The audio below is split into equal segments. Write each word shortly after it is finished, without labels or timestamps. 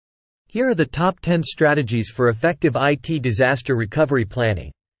Here are the top 10 strategies for effective IT disaster recovery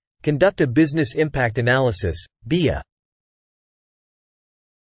planning. Conduct a business impact analysis, BIA.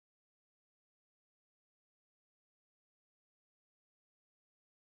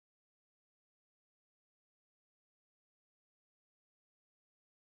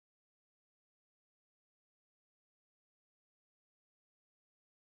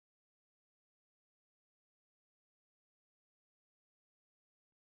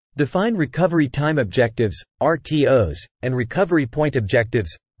 Define recovery time objectives, RTOs, and recovery point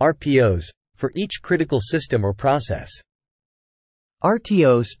objectives, RPOs, for each critical system or process.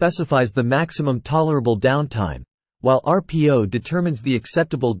 RTO specifies the maximum tolerable downtime, while RPO determines the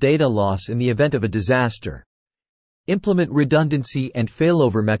acceptable data loss in the event of a disaster. Implement redundancy and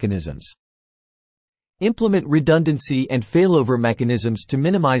failover mechanisms. Implement redundancy and failover mechanisms to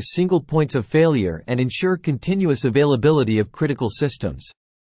minimize single points of failure and ensure continuous availability of critical systems.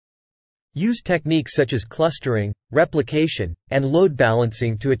 Use techniques such as clustering, replication, and load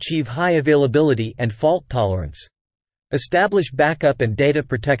balancing to achieve high availability and fault tolerance. Establish backup and data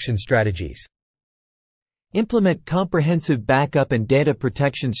protection strategies. Implement comprehensive backup and data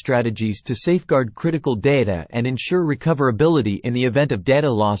protection strategies to safeguard critical data and ensure recoverability in the event of data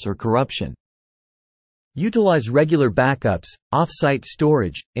loss or corruption. Utilize regular backups, off-site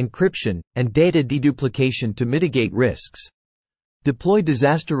storage, encryption, and data deduplication to mitigate risks. Deploy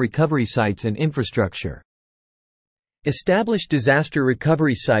disaster recovery sites and infrastructure. Establish disaster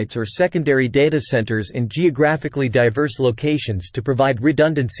recovery sites or secondary data centers in geographically diverse locations to provide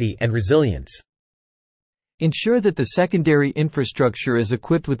redundancy and resilience. Ensure that the secondary infrastructure is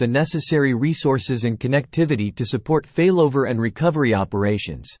equipped with the necessary resources and connectivity to support failover and recovery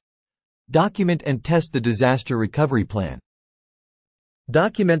operations. Document and test the disaster recovery plan.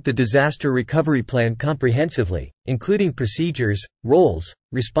 Document the disaster recovery plan comprehensively, including procedures, roles,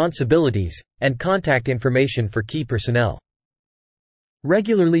 responsibilities, and contact information for key personnel.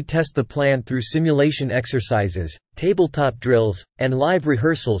 Regularly test the plan through simulation exercises, tabletop drills, and live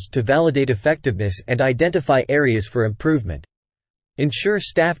rehearsals to validate effectiveness and identify areas for improvement. Ensure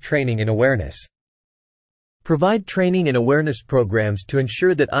staff training and awareness. Provide training and awareness programs to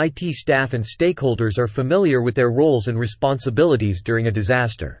ensure that IT staff and stakeholders are familiar with their roles and responsibilities during a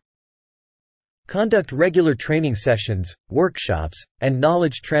disaster. Conduct regular training sessions, workshops, and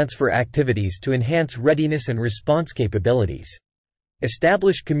knowledge transfer activities to enhance readiness and response capabilities.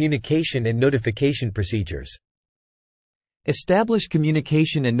 Establish communication and notification procedures. Establish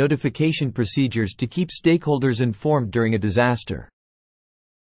communication and notification procedures to keep stakeholders informed during a disaster.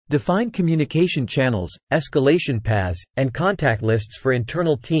 Define communication channels, escalation paths, and contact lists for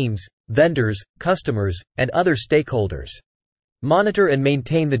internal teams, vendors, customers, and other stakeholders. Monitor and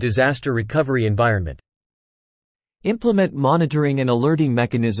maintain the disaster recovery environment. Implement monitoring and alerting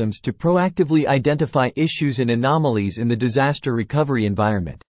mechanisms to proactively identify issues and anomalies in the disaster recovery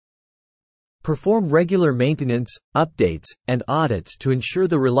environment. Perform regular maintenance, updates, and audits to ensure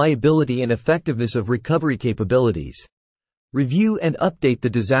the reliability and effectiveness of recovery capabilities. Review and update the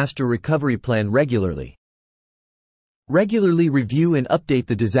disaster recovery plan regularly. Regularly review and update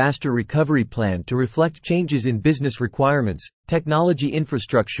the disaster recovery plan to reflect changes in business requirements, technology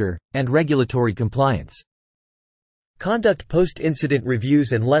infrastructure, and regulatory compliance. Conduct post-incident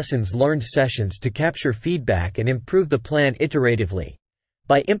reviews and lessons learned sessions to capture feedback and improve the plan iteratively.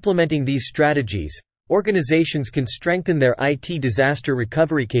 By implementing these strategies, organizations can strengthen their IT disaster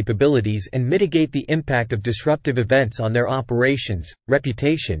recovery capabilities and mitigate the impact of disruptive events on their operations,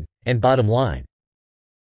 reputation, and bottom line.